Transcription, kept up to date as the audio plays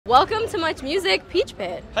Welcome to Muchmusic Peach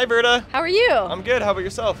Pit. Hi, Berta. How are you? I'm good. How about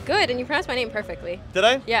yourself? Good, and you pronounced my name perfectly. Did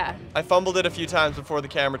I? Yeah. I fumbled it a few times before the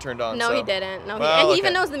camera turned on. No, so. he didn't. No, well, and he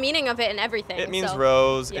even knows the meaning of it and everything. It means so.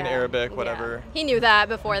 rose in Yeah. Arabic, whatever. Yeah. He knew that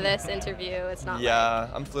before this interview. It's not Yeah,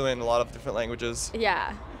 I'm fluent in a lot of different languages.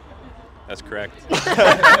 Yeah. That's correct.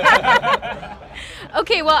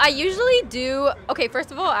 Okay, well, I usually do... Okay,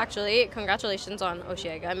 first of all, actually, congratulations on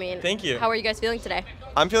Oshiega. I mean... Thank you. How are you guys feeling today?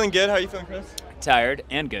 I'm feeling good. How are you feeling, Chris? Tired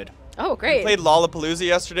and good. Oh, great. We played Lollapalooza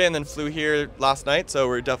yesterday and then flew here last night, so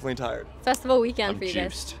we're definitely tired. Festival weekend for you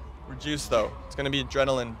juiced. guys. We're juiced, though. It's going to be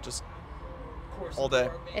adrenaline just all day.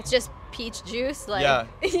 It's just peach juice? Like, Yeah.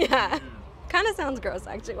 Yeah. Kind of sounds gross,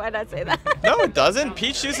 actually. Why did I say that? No, it doesn't.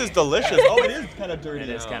 Peach juice is delicious. Oh, it is kind of dirty. It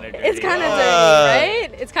is kind of dirty. It's kind of dirty,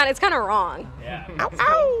 right? It's kind of wrong. Yeah.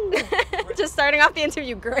 Ow! Just starting off the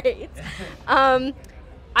interview, great.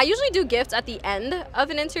 I usually do gifts at the end of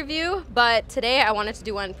an interview, but today I wanted to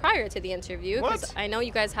do one prior to the interview because What? I know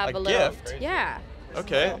you guys have A a little. gift? Yeah.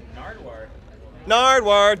 Okay. Nardwar.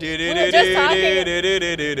 Nardwar, do do We do were just do talking- do do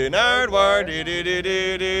do do do Nardwar, do do do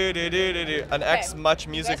do do do do do do. An ex Much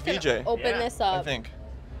You Music guys can VJ, open Yeah, this I up think.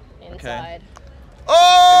 inside.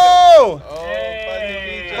 Oh!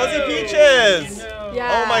 Hey. Fuzzy peaches!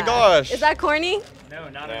 Yeah. Oh my gosh. Is that corny? No,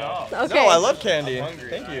 not at all. Okay. No, I love candy. I'm hungry.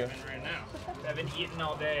 Thank you. Right now. I've been eating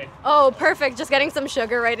all day. Oh, perfect. Just getting some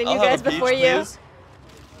sugar right in I'll you have guys a peach, before you. please.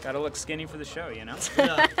 Gotta look skinny for the show, you know?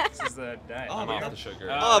 Yeah. This is the diet. I'm off the sugar.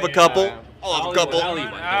 I'll have a couple. I'll have a couple. I'll eat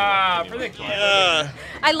one. Ah, for the kids. Yeah.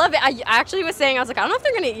 I love it. I actually was saying, I was like, I don't know if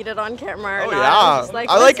they're going to eat it on camera or Oh not. yeah. was just I like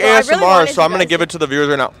let's go. I really ASMR, wanted so you I'm gonna guys give it to the viewers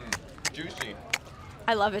right now. Juicy.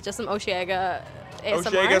 I love it. Just some Oshiega ASMR.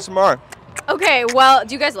 O'Shea ASMR. Okay, well,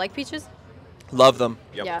 do you guys like peaches? Love them.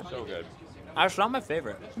 Yep. Yeah. So good. It's not my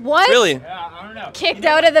favorite. What? Really? Yeah, I don't know. Kicked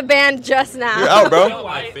out of the band just now. You're out, bro. You know,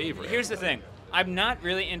 My favorite. Here's the thing. I'm not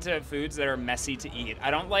really into foods that are messy to eat. I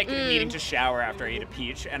don't like needing to shower after I eat a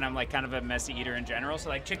peach, and I'm like kind of a messy eater in general. So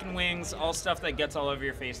like chicken wings, all stuff that gets all over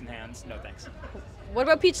your face and hands. No thanks. What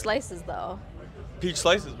about peach slices, though? Peach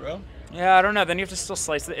slices, bro. Yeah, I don't know. Then you have to still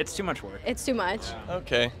slice it. It's too much work. It's too much.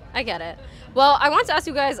 Okay. I get it. Well, I want to ask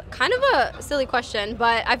you guys kind of a silly question,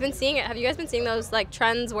 but I've been seeing it. Have you guys been seeing those like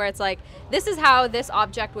trends where it's like, this is how this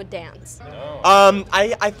object would dance?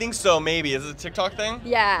 I think so. Maybe is it a TikTok thing?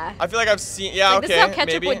 Yeah. I feel like I've seen. Yeah. Like, okay. this is how ketchup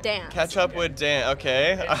maybe. would dance. Ketchup would dance.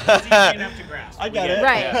 Okay. It's easy enough to grasp. I We get get it.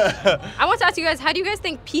 Right. I want to ask you guys, how do you guys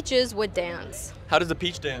think peaches would dance? How does a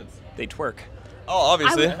peach dance? They twerk. Oh,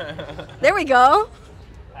 obviously. There we go.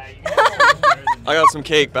 I got some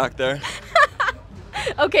cake back there.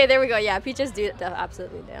 Okay, there we go. Yeah, peaches do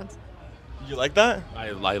absolutely dance. You like that? I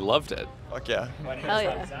loved it. Fuck yeah. Hell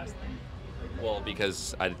yeah. Well,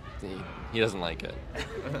 because he doesn't like it.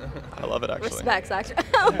 I love it actually. Respects, actually.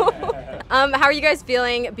 How are you guys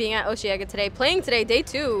feeling being at Oshiega today? Playing today, day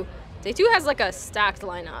two. Day two has like a stacked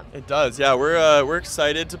lineup. It does. Yeah, we're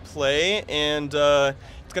excited to play, and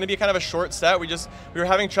it's gonna be kind of a short set. We were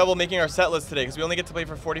having trouble making our set list today because we only get to play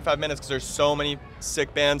for 45 minutes because there's so many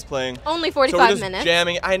sick bands playing. Only So we're 45 just minutes.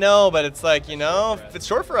 jamming. I know, but it's like, you know, it's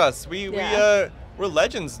short for us. Yeah. We're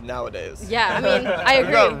legends nowadays. Yeah, I mean, I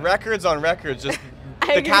We've got agree. records on records. Just I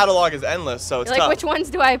the agree. catalog is endless, so it's Like, tough. which ones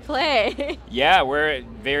do I play? Yeah, we're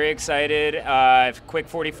very excited. Quick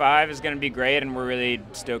 45 is going to be great, and we're really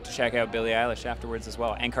stoked to check out Billie Eilish afterwards as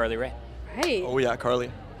well, and Carly Rae. Right. Oh yeah,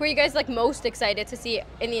 Carly. Who are you guys like most excited to see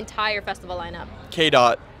in the entire festival lineup? K.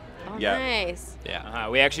 Dot. Oh, Yeah. nice. Yeah.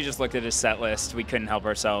 We actually just looked at his set list. We couldn't help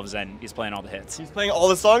ourselves, and he's playing all the hits. He's playing all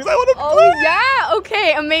the songs I want to Oh play. yeah.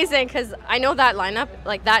 Okay. Amazing. Because I know that lineup,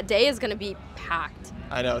 like that day, is gonna be packed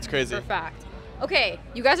I know, it's crazy. for a fact. Okay,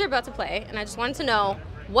 you guys are about to play, and I just wanted to know,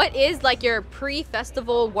 what is like your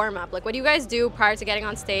pre-festival warm-up? Like, what do you guys do prior to getting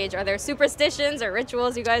on stage? Are there superstitions or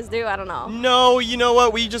rituals you guys do? I don't know. No, you know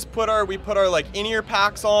what? We just put our like in-ear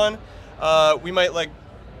packs on. We might like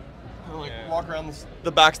walk around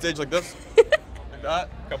the backstage like this, like that.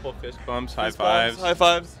 Couple of fist bumps, high Fist bumps, fives. high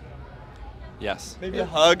fives. Yes. Maybe a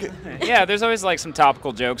hug. Yeah, there's always like some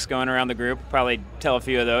topical jokes going around the group. Probably tell a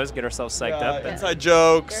few of those, get ourselves psyched up. Inside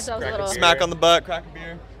jokes. Yourselves a Crack a little, beer. Smack on the butt. Crack a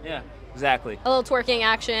beer. Yeah, exactly. a little twerking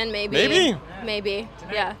action, maybe. Maybe. Maybe.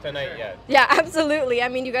 Yeah. Tonight, yeah. Yeah, absolutely. I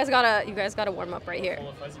mean, you guys gotta warm up right here.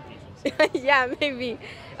 Yeah, maybe.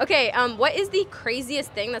 Okay, what is the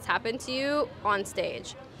craziest thing that's happened to you on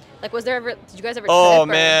stage? Like, did you guys ever Oh trip or-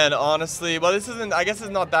 man, honestly, well, I guess it's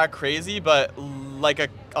not that crazy, but like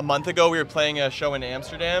a month ago we were playing a show in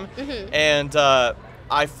Amsterdam, and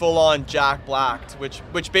I full on Jack Blacked, which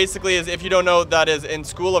basically is, if you don't know what that is, in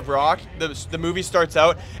School of Rock, the movie starts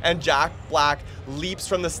out and Jack Black leaps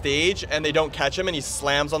from the stage and they don't catch him and he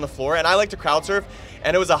slams on the floor. And I like to crowd surf,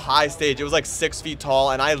 and it was a high stage. It was like 6 feet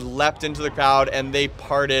tall, and I leapt into the crowd and they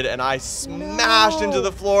parted and I smashed into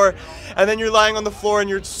the floor. And then you're lying on the floor and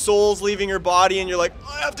your soul's leaving your body and you're like,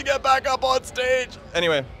 I have to get back up on stage.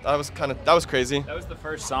 Anyway, that was crazy. That was the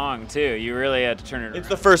first song too. You really had to turn it around. It's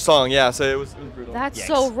the first song, yeah, so it was brutal. That's Yikes.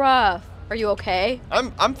 so rough. Are you okay?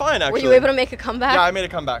 I'm fine, actually. Were you able to make a comeback? Yeah, I made a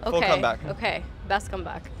comeback. Okay. Full comeback. Okay. Best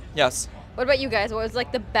comeback. Yes. What about you guys? What was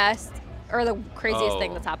like the best or the craziest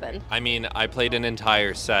thing that's happened? I mean, I played an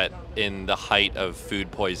entire set in the height of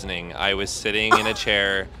food poisoning. I was sitting in a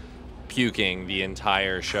chair, puking the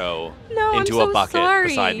entire show No, into I'm so a bucket sorry.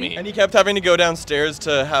 beside me. And he kept having to go downstairs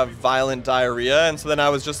to have violent diarrhea, and so then I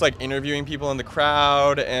was just like interviewing people in the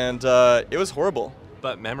crowd, and it was horrible.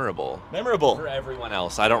 But memorable. Memorable. For everyone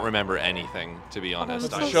else, I don't remember anything, to be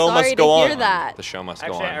honest. I'm so show must sorry go to hear on. that. The show must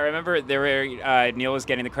Actually, go I on. remember there were Neil was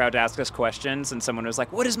getting the crowd to ask us questions, and someone was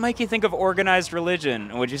like, "What does Mikey think of organized religion?"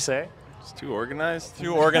 And what'd you say? It's too organized.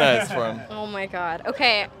 Too organized for him. Oh my god.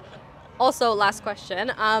 Okay. Also, last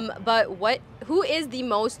question. But who is the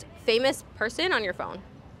most famous person on your phone?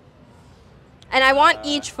 And I want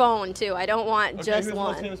each phone too. I don't want just one. Who's the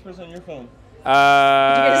most famous person on your phone? Did you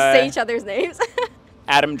guys say each other's names?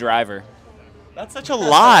 Adam Driver. That's such a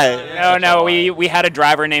lie. No, we had a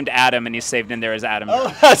driver named Adam, and he's saved in there as Adam.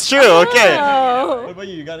 Oh, that's true. Okay. Oh. What about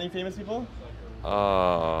you? You got any famous people?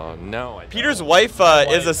 Oh, no. I Peter's don't. wife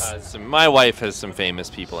My wife has some famous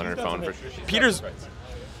people in her phone. For sure.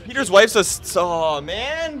 Peter's wife's oh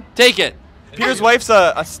man. Take it. Peter's wife's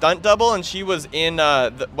a stunt double, and she was in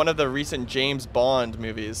one of the recent James Bond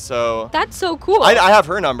movies. So That's so cool. I have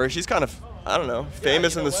her number. She's kind of, I don't know,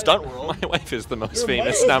 famous in the stunt world. My wife is the most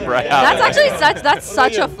famous number I have. That's actually that's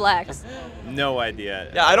such a flex. No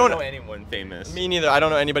idea. Yeah, I don't know anyone famous. Me neither. I don't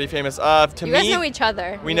know anybody famous. To You me, guys know each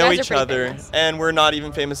other. we You know guys are each pretty other, famous. and we're not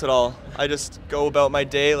even famous at all. I just go about my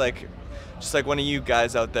day just like one of you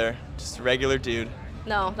guys out there, just a regular dude.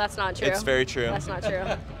 No, that's not true. It's very true. That's not true.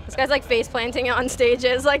 This guy's like face planting on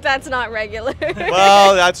stages. Like that's not regular.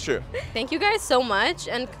 Well, that's true. Thank you guys so much,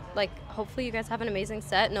 and like hopefully you guys have an amazing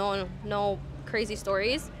set. No crazy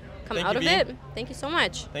stories come Thank out you, of V. it. Thank you so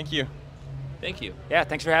much. Thank you. Thank you. Yeah,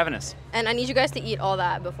 thanks for having us. And I need you guys to eat all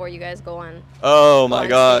that before you guys go on. Oh my on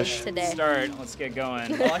gosh. stage today. Start. Let's get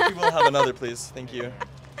going. Lucky we'll have another, please. Thank you.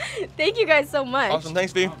 Thank you guys so much. Awesome.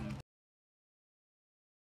 Thanks, V.